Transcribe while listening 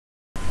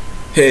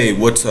Hey,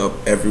 what's up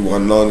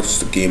everyone? Now it's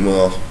the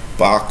gamer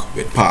back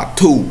with part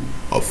 2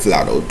 of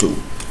FlatOut2.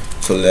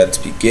 So let's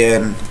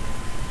begin.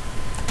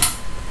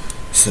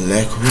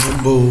 Select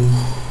Rumble.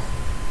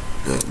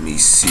 Let me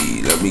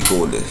see. Let me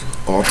go into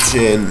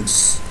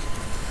options.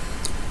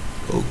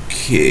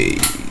 Okay.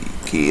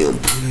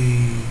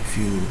 Gameplay.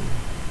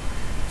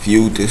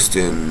 View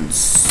distance.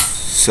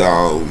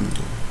 Sound.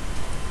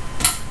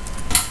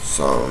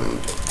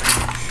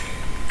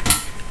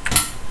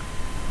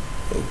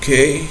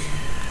 Okay.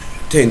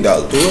 I think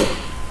that'll do it.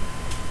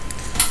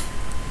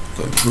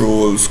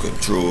 Controls,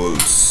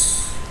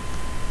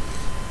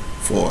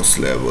 force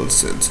level,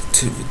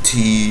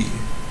 sensitivity.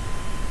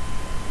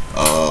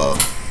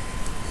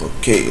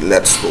 Okay,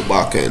 let's go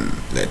back and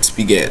let's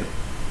begin.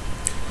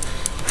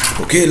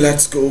 Okay,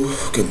 let's go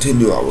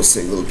continue our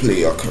single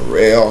player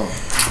career.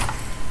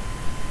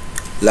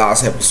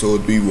 Last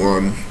episode we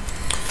won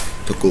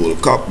the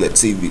Gold Cup. Let's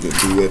see if we can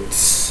do it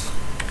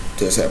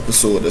this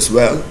episode as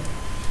well.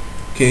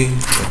 Okay,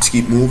 let's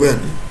keep moving.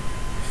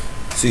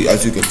 See,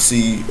 as you can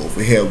see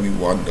over here, we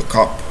won the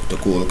cup, the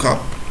Gold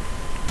Cup.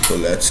 So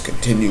let's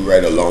continue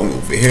right along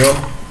over here.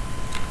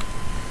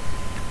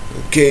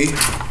 Okay.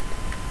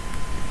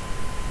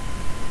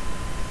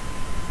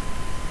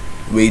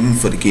 Waiting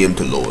for the game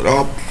to load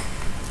up.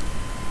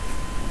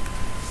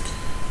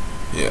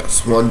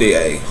 Yes, one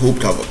day I hope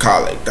to have a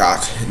car like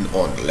that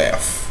on the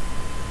left.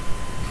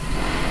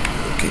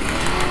 Okay.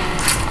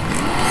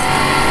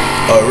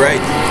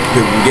 Alright,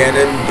 we're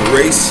beginning the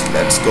race.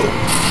 Let's go.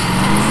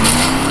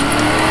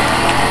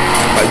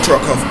 My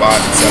truck have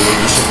bad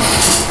acceleration.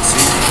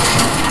 See?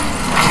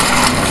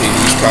 Okay,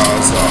 these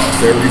cars are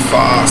very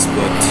fast,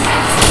 but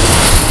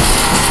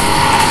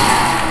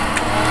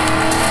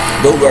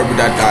don't worry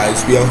about that,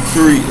 guys. We have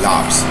 3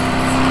 laps.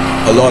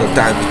 A lot of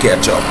time to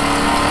catch up.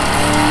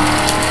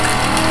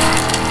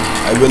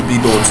 I will be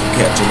doing some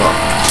catching up.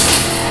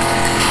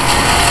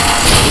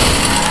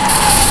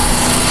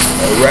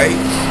 Alright.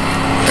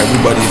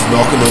 Everybody's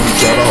knocking on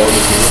each other all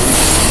the time.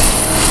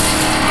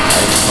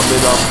 I'm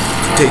coming up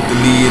to take the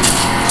lead.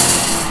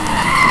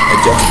 I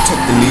just took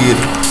the lead.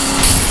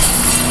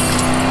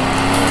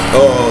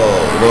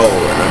 Oh no,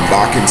 and I'm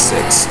back in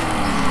 6th.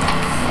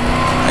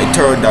 I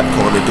turned that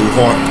corner too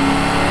hard.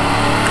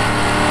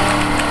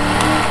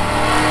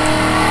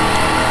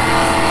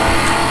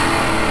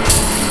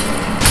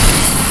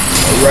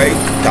 Alright,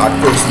 that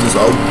person is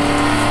out.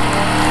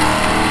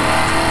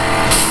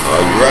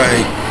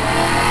 Alright.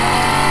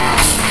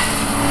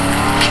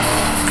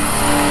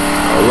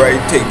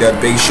 Alright, take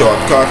that big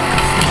shortcut.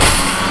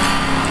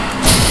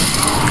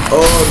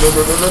 Oh,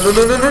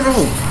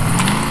 no.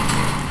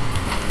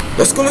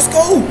 Let's go.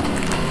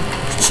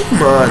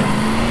 Come on.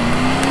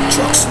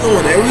 Truck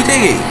slowing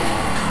everything.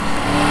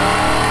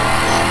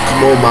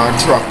 Come on, man,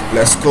 truck.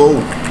 Let's go.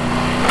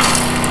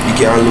 We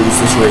can't lose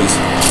this race.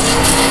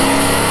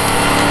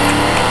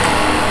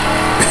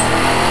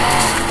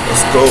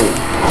 Let's go.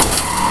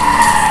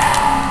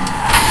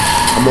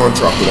 Come on,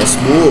 truck. Let's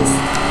move.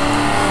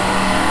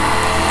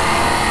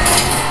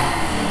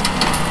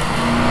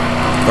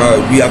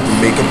 We have to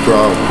make a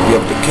ground. We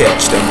have to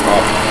catch them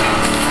up.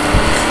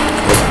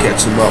 Let's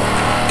catch them up.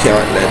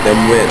 Can't let them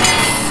win.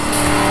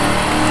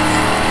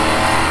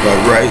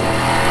 Alright.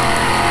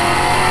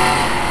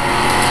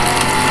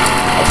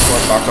 I'll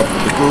start back up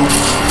with the crew.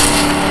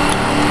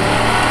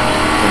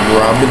 And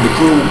where I'm in the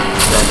crew,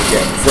 trying to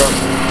get in front.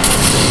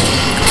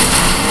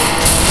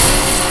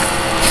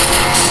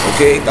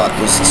 Okay, that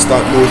was the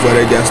stunt move what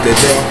I just did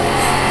there.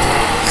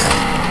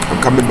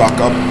 I'm coming back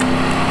up.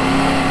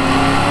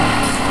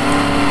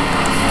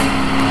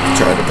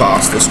 Trying to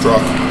pass this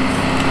truck.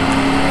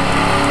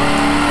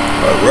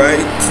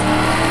 Alright.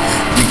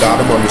 We got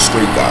him on the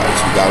street, guys.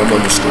 We got him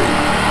on the street.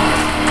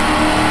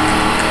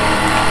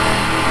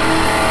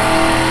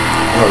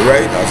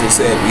 Alright, as I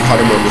said, we had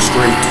him on the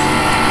street.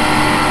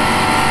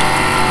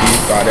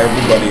 We've got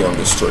everybody on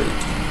the street.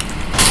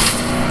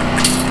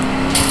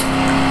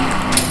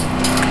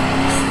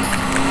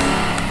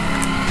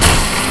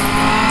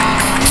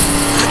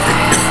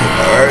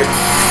 Alright.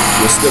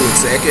 We're still in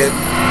 2nd.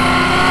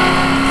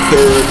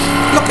 3rd.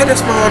 Look at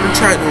this man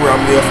trying to ram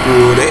me off the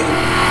road, eh?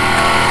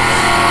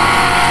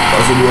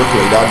 Doesn't work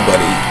like that,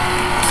 buddy.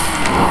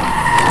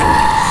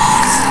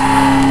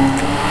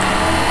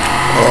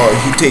 Oh,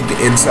 he take the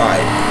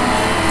inside.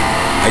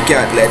 I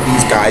can't let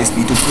these guys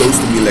be too close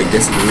to me like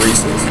this in the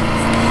races.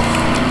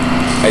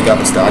 I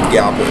gotta start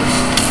gapping.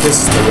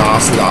 This is the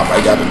last lap.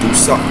 I gotta do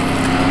something.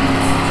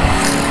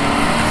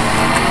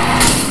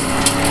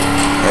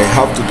 I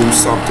have to do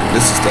something.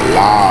 This is the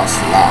last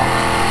lap.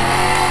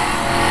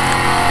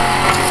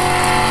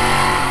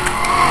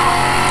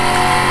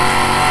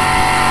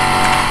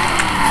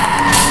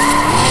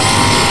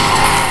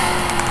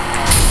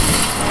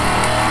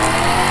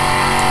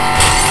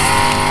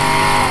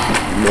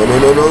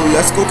 No,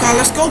 let's go, Kyle,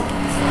 let's go.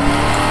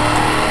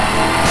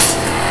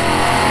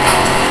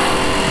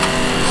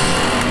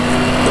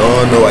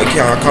 No, I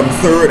can't come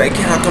 3rd, I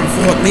can't come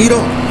 4th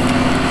neither.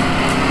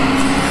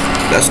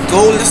 Let's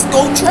go,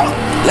 truck,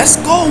 let's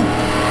go.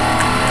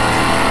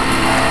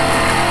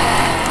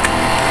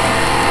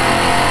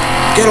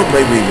 Get up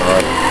my way,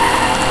 man.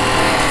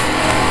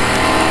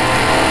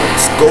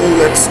 Let's go,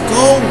 let's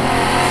go.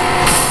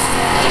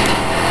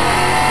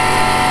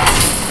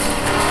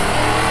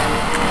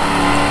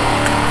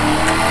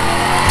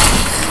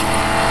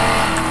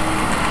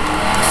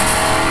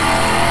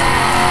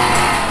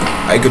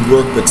 I could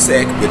work with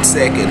second,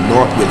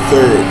 not with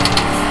third.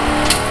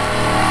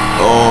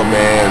 Oh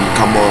man,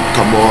 come on,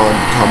 come on,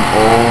 come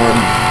on.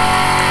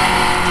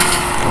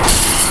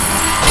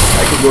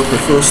 I could work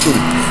with first too.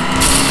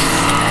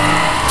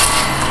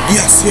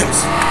 Yes,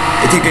 yes.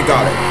 I think I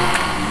got it.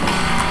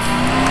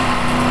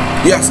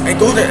 Yes, I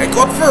got it. I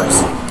got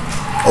first.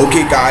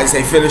 Okay, guys,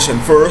 I finished in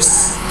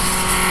first.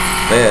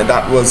 Man,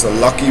 that was a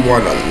lucky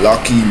one. A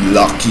lucky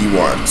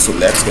one. So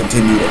let's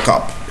continue the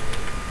cup.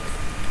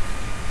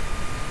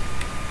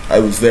 I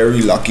was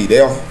very lucky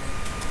there.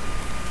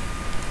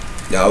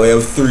 Now we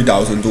have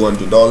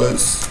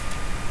 $3,200.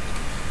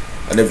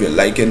 And if you're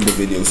liking the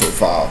video so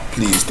far,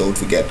 please don't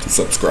forget to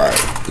subscribe.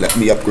 Let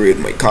me upgrade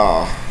my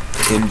car,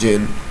 the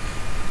engine.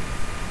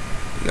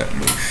 Let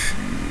me see,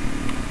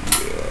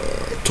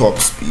 top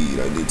speed.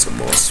 I need some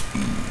more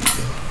speed.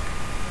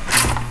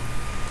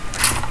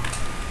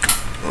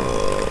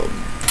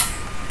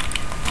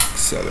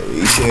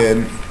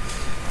 Acceleration.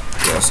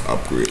 Let's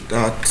upgrade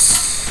that.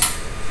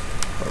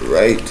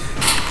 Alright,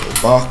 go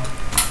back.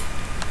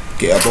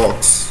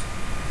 Gearbox.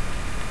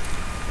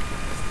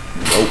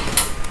 Nope.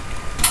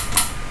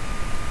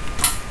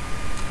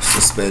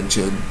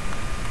 Suspension.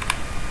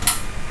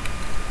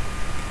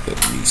 Let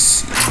me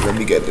see. Let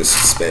me get the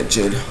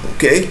suspension.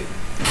 Okay.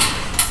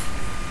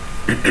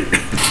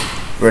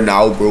 We're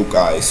now broke,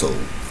 guys. So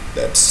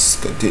let's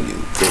continue.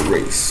 Go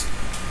race.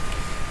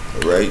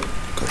 Alright.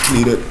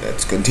 Completed.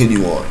 Let's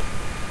continue on.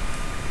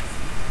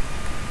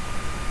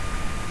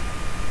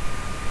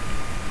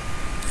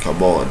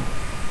 Come on.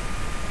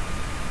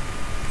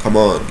 Come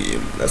on,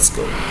 game. Let's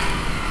go.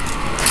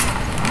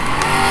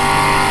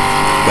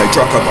 My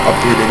truck have an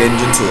upgraded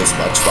engine, so it's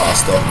much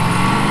faster.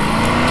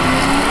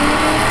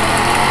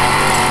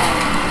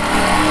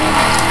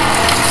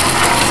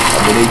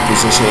 I'm in 8th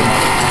position.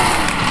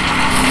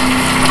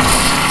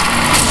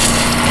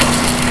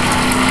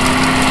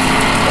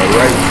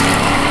 Alright.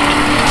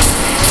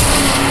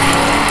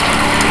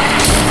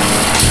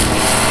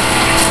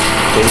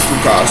 Those two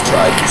cars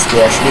tried to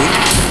squash me.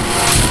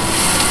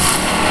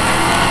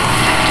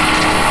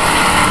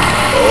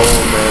 Oh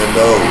man,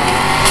 no.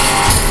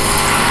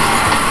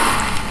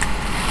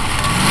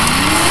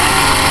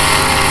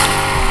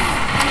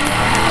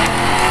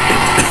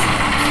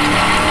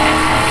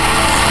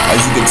 As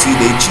you can see,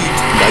 they cheat.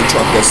 My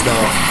truck gets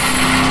down.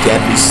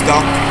 Get me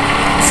stuck.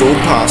 So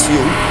past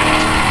you.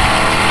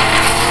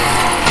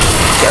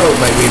 Get out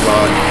my way,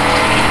 man.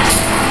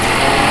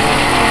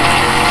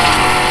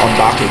 I'm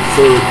back in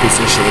 3rd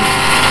position.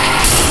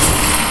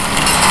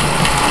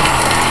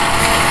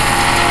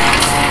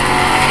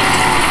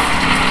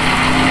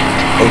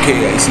 Okay,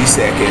 I see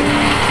 2nd.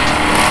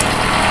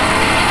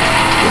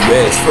 And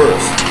where's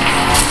 1st?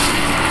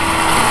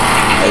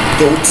 I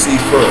don't see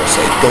 1st.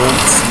 I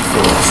don't see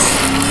 1st.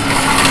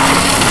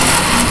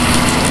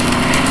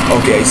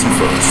 Okay, I see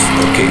 1st.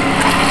 Okay.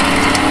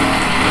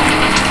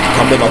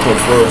 Coming up on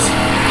 1st.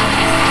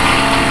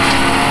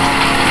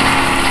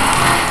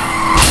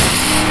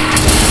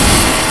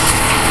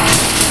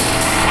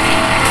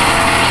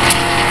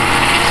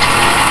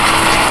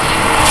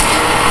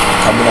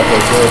 Coming up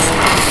on 1st.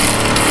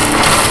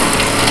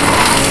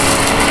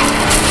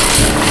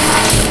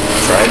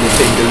 Trying to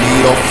take the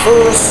lead off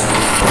 1st.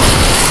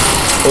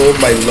 Oh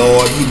my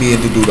lord, he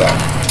made to do that.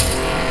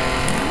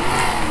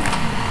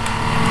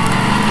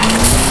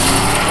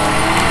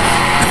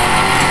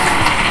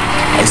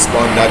 I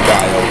spun that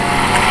guy out.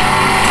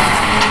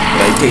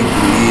 But I take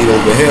the lead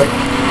over here.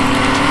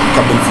 I'm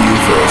coming for you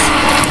first.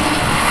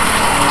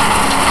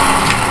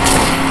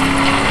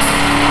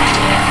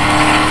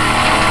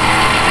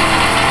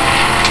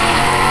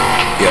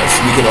 Yes,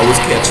 we can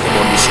always catch them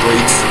on the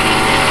straights.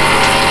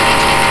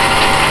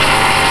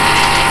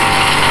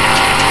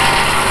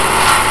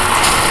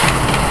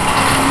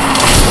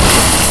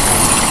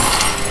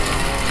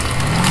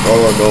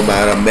 Oh no,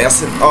 man, I'm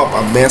messing up.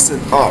 I'm messing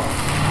up.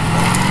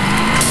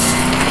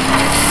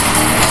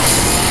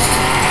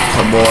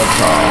 Come on,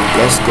 Carl.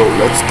 Let's go.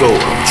 Let's go.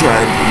 I'm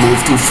trying to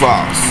move too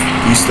fast.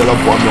 We still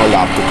have one more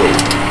lap to go.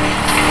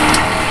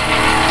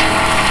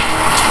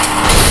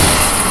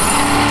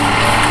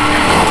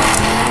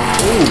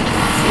 Ooh,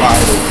 fly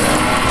it over.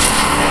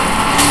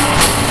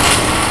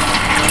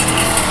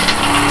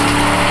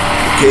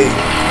 Okay.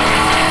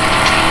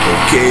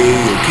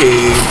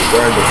 Okay.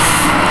 We're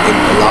in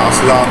the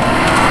last lap.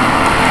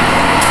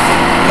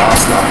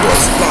 Last lap.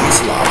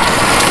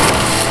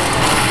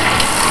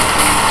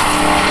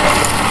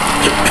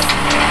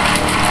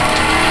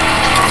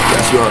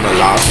 Yes, we're on the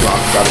last lap.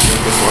 Gotta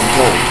make this one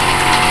count.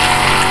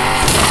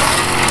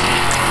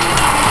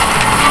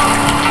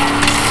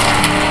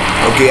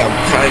 Okay, I'm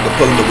kind of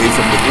pulling away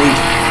from the group.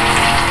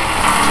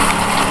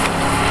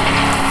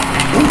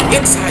 Ooh,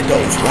 inside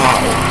those.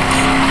 Wow.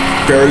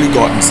 Barely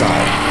got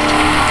inside.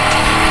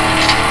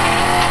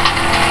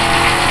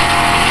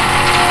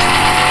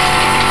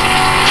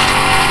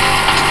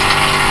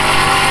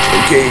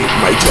 Okay,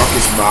 my truck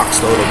is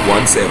maxed out at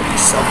 170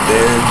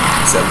 something,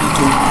 72.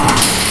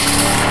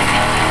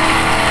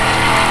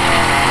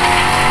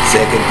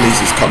 Second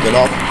place is coming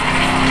up.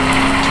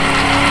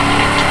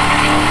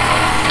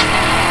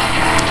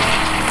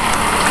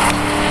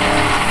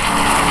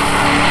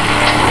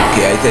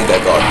 Okay, I think I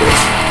got this.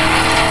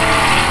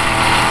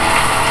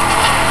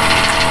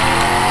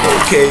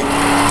 Okay,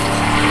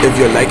 if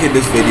you're liking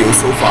this video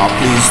so far,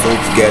 please don't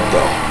forget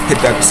to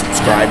hit that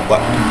subscribe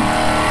button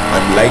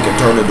and like and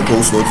turn on the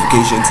post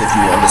notifications if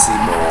you want to see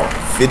more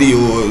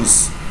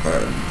videos.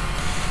 And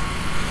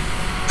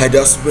I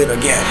just win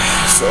again,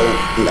 so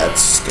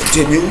let's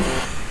continue.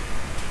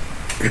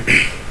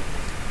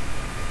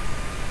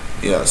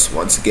 Yes,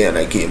 once again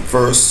I came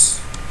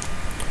first.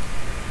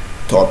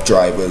 Top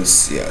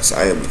drivers, yes,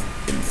 I am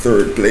in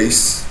third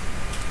place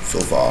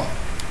so far.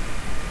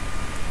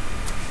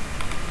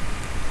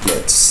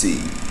 Let's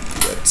see.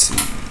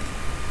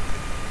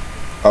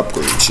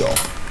 Upgrade shop.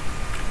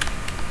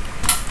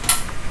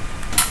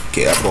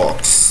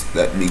 Gearbox.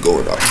 Let me go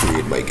and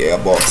upgrade my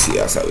gearbox.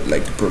 Yes, I would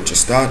like to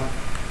purchase that.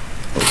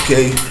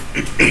 Okay.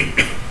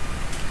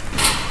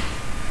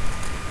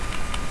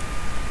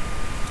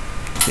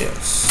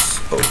 Yes.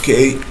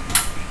 Okay.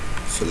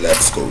 So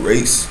let's go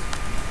race.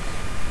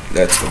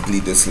 Let's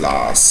complete this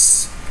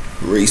last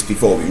race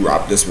before we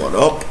wrap this one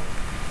up.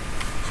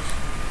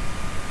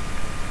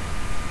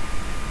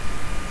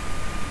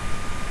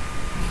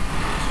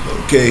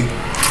 Okay.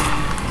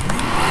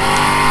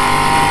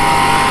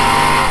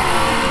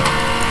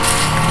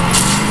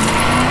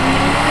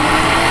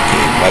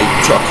 My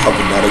truck have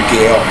another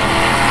gear. I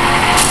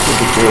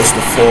think it goes to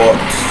fourth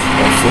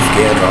or fifth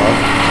gear now.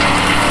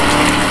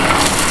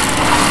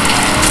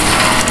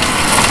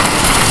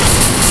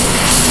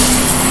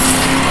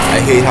 I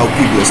hate how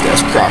people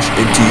just crash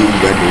into you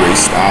when the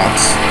race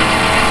starts.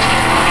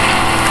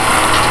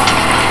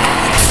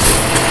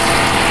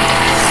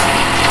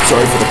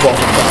 Sorry for the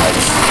coughing,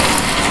 guys.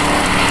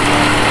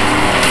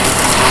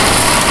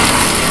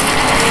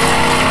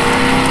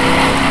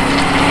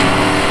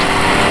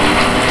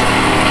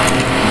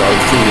 Now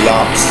 3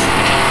 laps.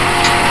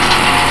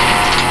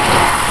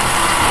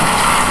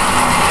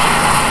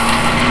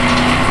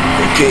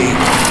 Okay,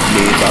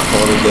 made back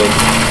on again.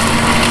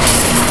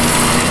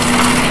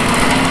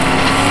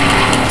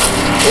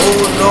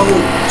 Oh no,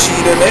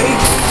 cheater, eh?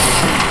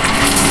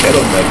 Get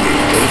on that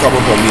game. Don't come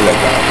up on me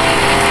like that.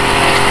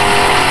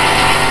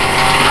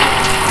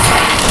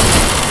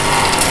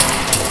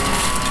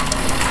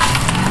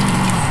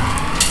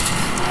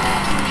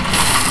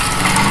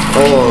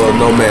 Oh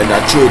no, man,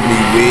 that threw me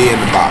way in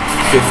the back.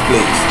 5th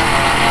place.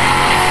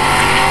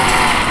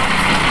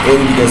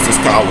 Only because this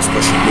car was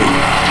pushing me.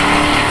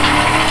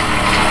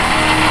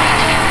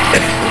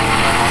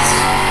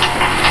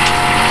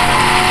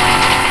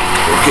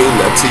 Okay,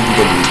 let's see if we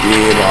can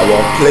regain our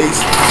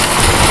place.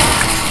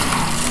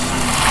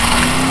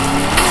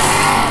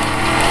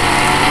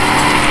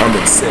 I'm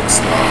in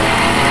 6th now.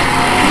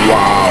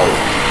 Wow.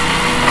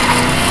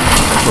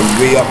 From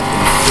way up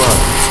in front.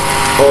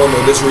 Oh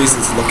no, this race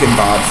is looking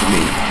bad for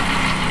me.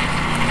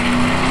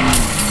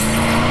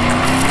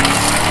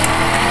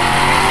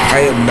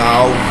 I am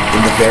now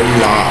in the very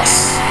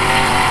last.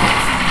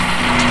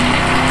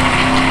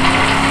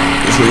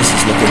 This race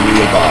is looking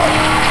real bad.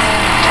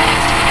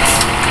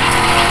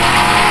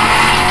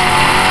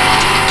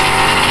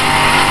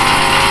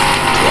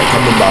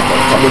 Coming back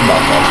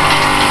up.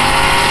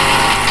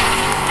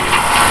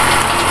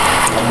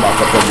 I'm back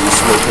up on these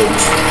slow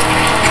coats.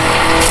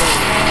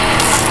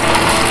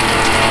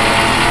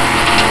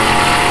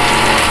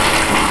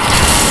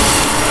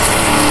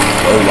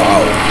 Oh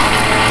wow.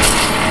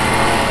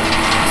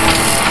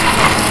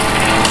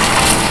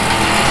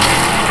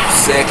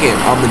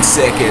 I'm in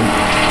 2nd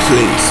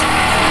place.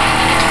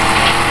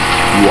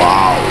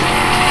 Wow.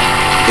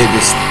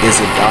 Is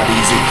it that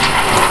easy?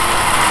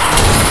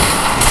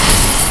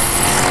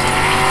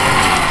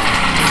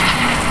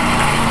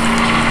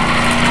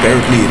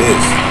 Apparently it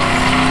is.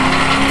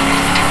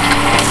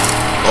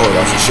 Oh,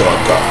 that's a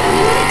shortcut.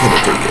 Oh, I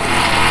couldn't take it.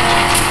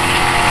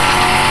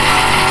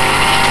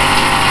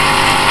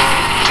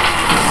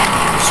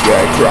 That's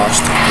where I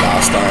crashed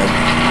last time.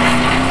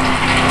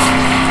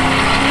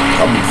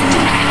 Coming for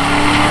you.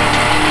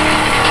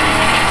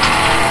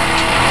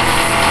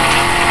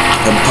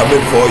 I'm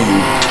coming for you.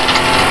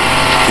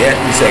 Get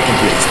in 2nd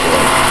place,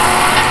 boy.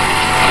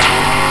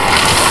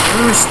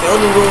 Stay on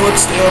the road,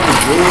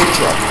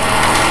 truck.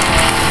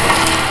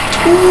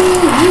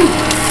 Ooh.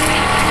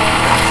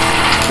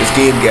 This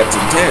game gets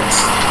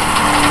intense.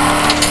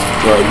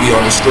 Alright, we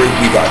on the straight,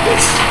 we got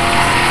this.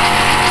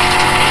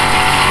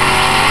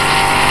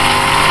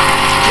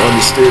 On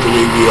the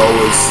straightaway, we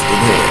always in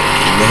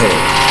the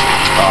head.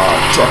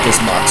 Truck is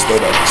maxed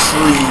out at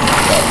 3.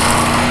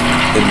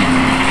 And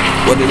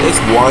what it is,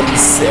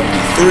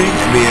 173.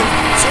 I mean,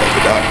 sorry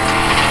for that.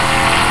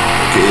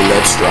 Okay,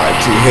 let's drive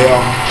through here.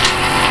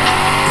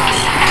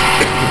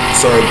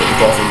 Sorry about the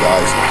coughing,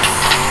 guys.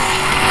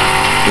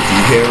 If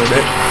you're hearing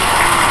it.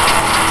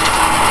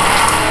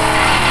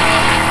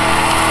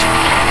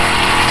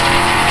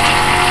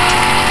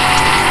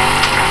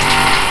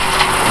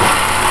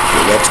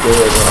 going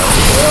on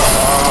here.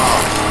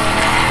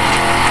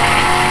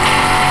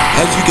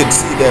 As you can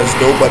see, there's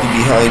nobody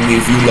behind me.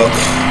 If you look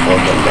on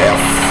the left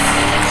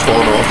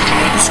corner of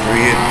the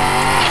screen,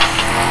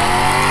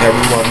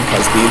 everyone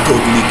has been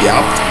totally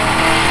gapped.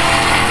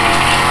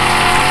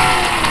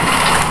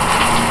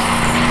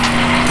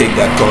 Take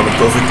that corner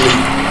perfectly.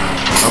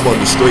 I'm on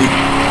the street.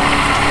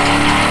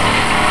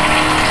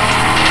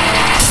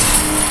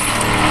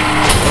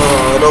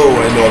 No,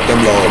 I know if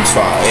them logs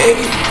fire. Hey,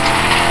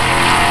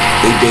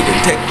 they big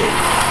and tech though.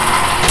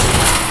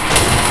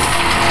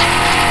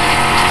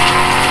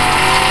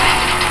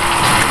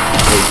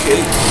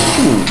 Okay.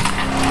 Ooh.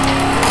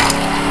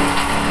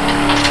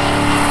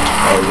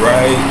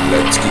 Alright,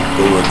 let's keep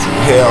going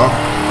through here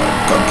and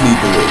complete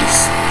the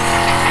race.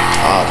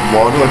 At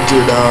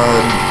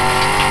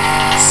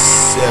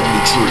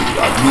 173,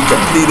 and we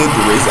completed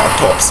the race at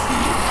top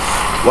speed.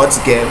 Once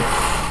again,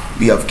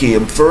 we have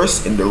came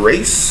first in the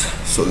race,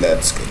 so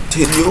let's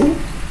continue.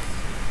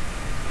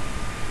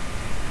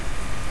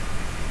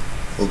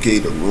 Okay,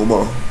 the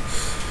rumor.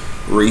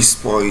 Race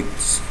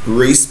points,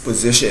 race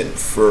position,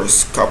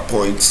 first cup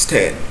points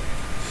 10.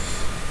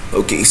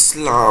 Okay,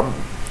 slam,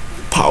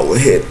 power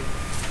hit,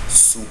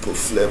 super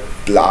flip,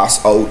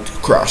 blast out,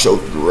 crash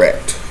out,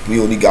 wrecked. We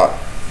only got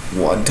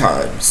 1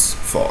 times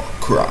for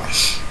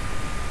crash,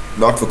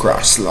 not for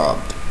crash,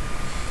 slammed.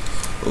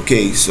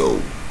 Okay,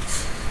 so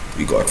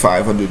we got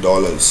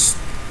 $500.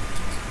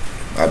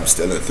 I'm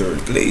still in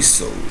 3rd place,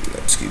 so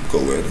let's keep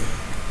going.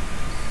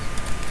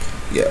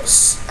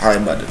 Yes,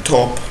 I'm at the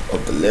top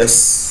of the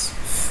list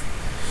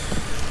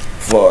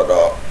for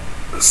the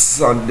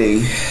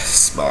Sunday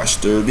Smash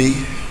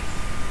Derby.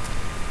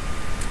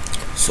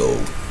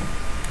 So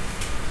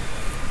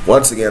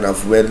once again,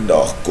 I've won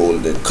the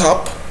Golden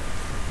Cup,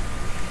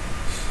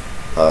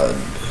 and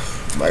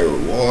my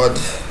reward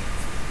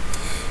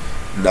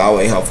now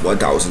I have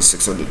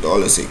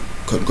 $1,600.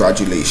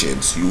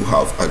 Congratulations, you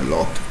have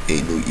unlocked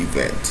a new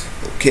event.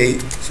 Okay,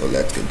 so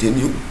let's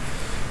continue.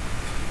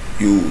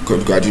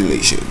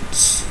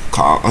 Congratulations,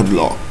 car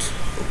unlocked.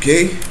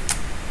 Okay,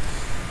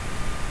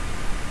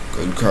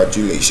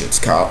 congratulations,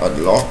 car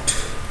unlocked.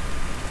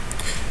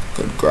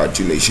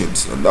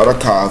 Congratulations, another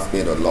car has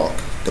been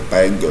unlocked. The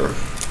banger.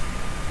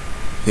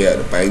 Yeah,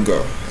 the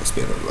banger has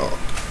been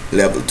unlocked.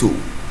 Level 2.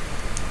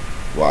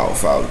 Wow,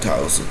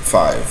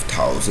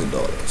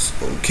 $5,000.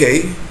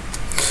 Okay,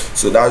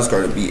 so that's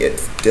gonna be it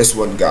for this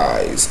one,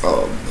 guys.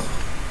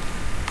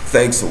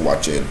 Thanks for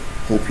watching.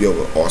 Hope you have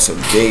an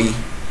awesome day,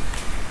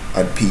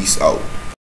 and peace out.